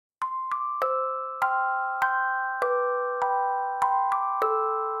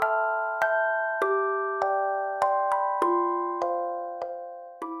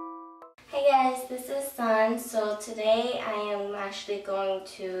So today I am actually going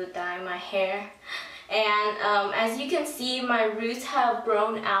to dye my hair, and as you can see, my roots have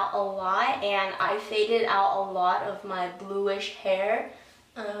grown out a lot and I faded out a lot of my bluish hair.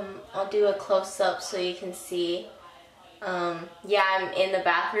 I'll do a close-up so you can see. Yeah, I'm in the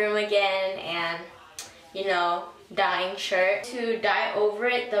bathroom again and, you know, dyeing shirt. To dye over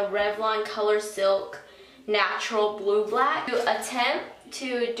it the Revlon Color Silk Natural Blue Black. To attempt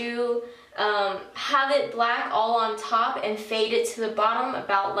to do have it black all on top and fade it to the bottom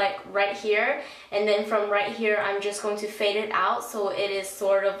about like right here, and then from right here I'm just going to fade it out so it is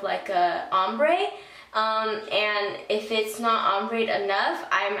sort of like a ombre. And if it's not ombre enough,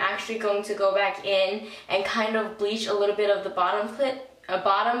 I'm actually going to go back in and kind of bleach a little bit of the bottom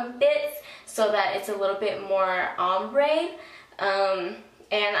bits so that it's a little bit more ombre.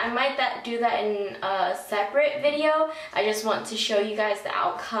 And I might do that in a separate video. I just want to show you guys the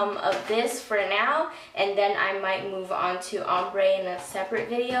outcome of this for now, and then I might move on to ombre in a separate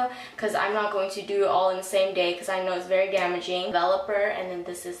video because I'm not going to do it all in the same day because I know it's very damaging. Developer, and then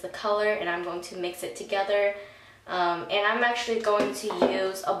this is the color, and I'm going to mix it together. And I'm actually going to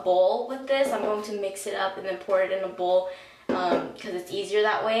use a bowl with this. I'm going to mix it up and then pour it in a bowl because it's easier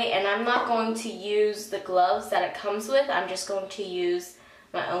that way. And I'm not going to use the gloves that it comes with. I'm just going to use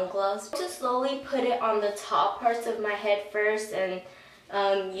my own gloves. Just slowly put it on the top parts of my head first, and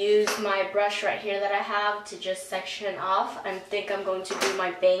use my brush right here that I have to just section off. I think I'm going to do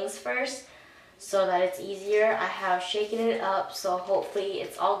my bangs first so that it's easier. I have shaken it up, so hopefully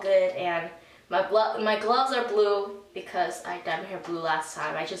it's all good. And my gloves are blue because I dyed my hair blue last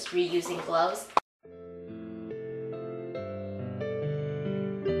time. I just reusing gloves.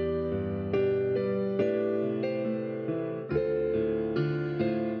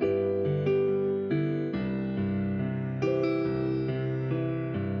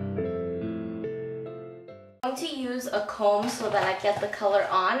 I'm going to use a comb so that I get the color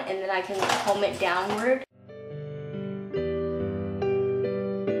on, and then I can comb it downward.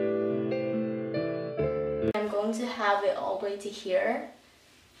 I'm going to have it all the way to here.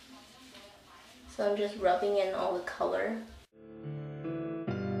 So I'm just rubbing in all the color.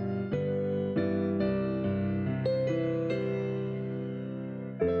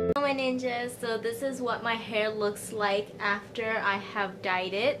 Hello my ninjas, so this is what my hair looks like after I have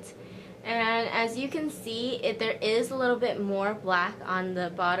dyed it. And as you can see, there is a little bit more black on the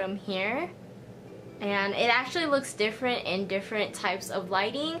bottom here, and it actually looks different in different types of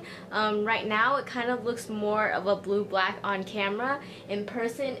lighting. Right now it kind of looks more of a blue-black on camera. In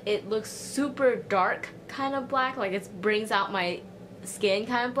person it looks super dark kind of black, like it brings out my skin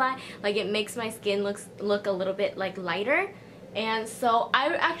kind of black, like it makes my skin look a little bit like lighter. And so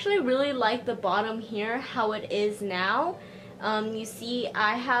I actually really like the bottom here how it is now. You see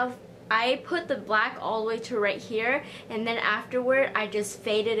I put the black all the way to right here, and then afterward I just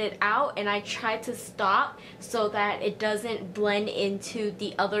faded it out, and I tried to stop so that it doesn't blend into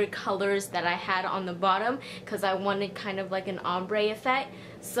the other colors that I had on the bottom because I wanted kind of like an ombre effect.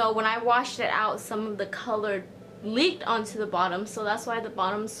 So when I washed it out, some of the color leaked onto the bottom, so that's why the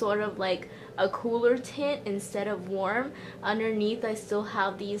bottom's sort of like a cooler tint instead of warm. Underneath I still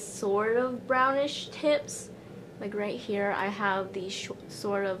have these sort of brownish tips. Like right here I have these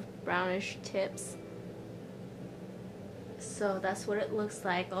sort of brownish tips. So that's what it looks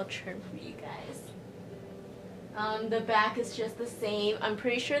like. I'll turn for you guys. The back is just the same. I'm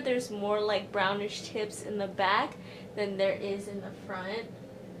pretty sure there's more like brownish tips in the back than there is in the front.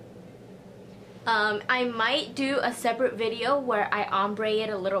 I might do a separate video where I ombre it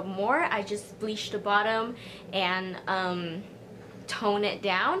a little more. I just bleached the bottom and tone it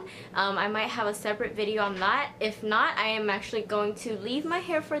down. I might have a separate video on that. If not, I am actually going to leave my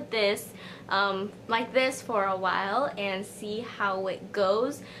hair for this like this for a while and see how it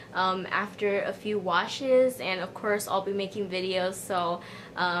goes after a few washes. And of course I'll be making videos, so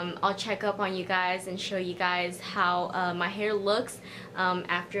I'll check up on you guys and show you guys how my hair looks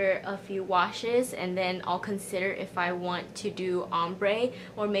after a few washes, and then I'll consider if I want to do ombre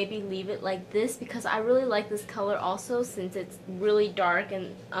or maybe leave it like this because I really like this color also, since it's really dark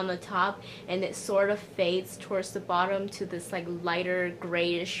and on the top and it sort of fades towards the bottom to this like lighter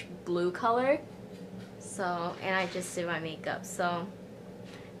grayish blue color. So, and I just did my makeup, so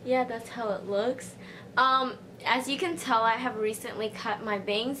yeah, that's how it looks. As you can tell, I have recently cut my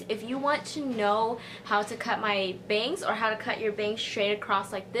bangs. If you want to know how to cut my bangs or how to cut your bangs straight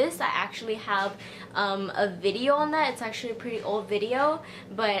across like this, I actually have a video on that. It's actually a pretty old video,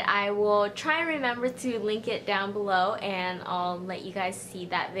 but I will try and remember to link it down below and I'll let you guys see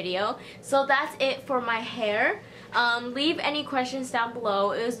that video. So that's it for my hair. Leave any questions down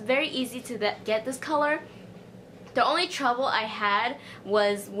below. It was very easy to get this color. The only trouble I had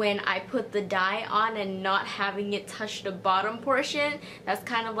was when I put the dye on and not having it touch the bottom portion. That's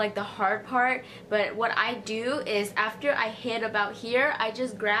kind of like the hard part. But what I do is after I hit about here, I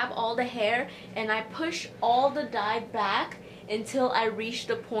just grab all the hair and I push all the dye back until I reach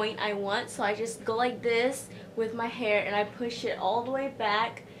the point I want. So I just go like this with my hair and I push it all the way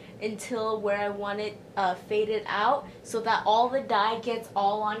back until where I want it faded out, so that all the dye gets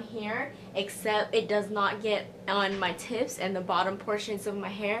all on here except it does not get on my tips and the bottom portions of my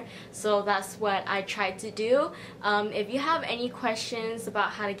hair. So that's what I tried to do. If you have any questions about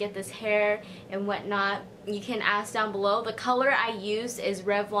how to get this hair and whatnot, you can ask down below. The color I used is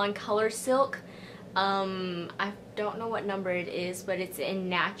Revlon Color Silk. I don't know what number it is, but it's in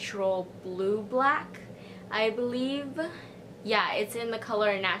natural blue black, I believe. Yeah, it's in the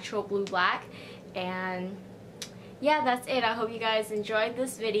color natural blue black. And yeah, that's it. I hope you guys enjoyed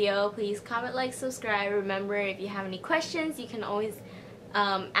this video. Please comment, like, subscribe. Remember, if you have any questions, you can always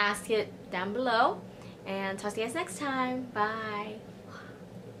ask it down below. And talk to you guys next time. Bye.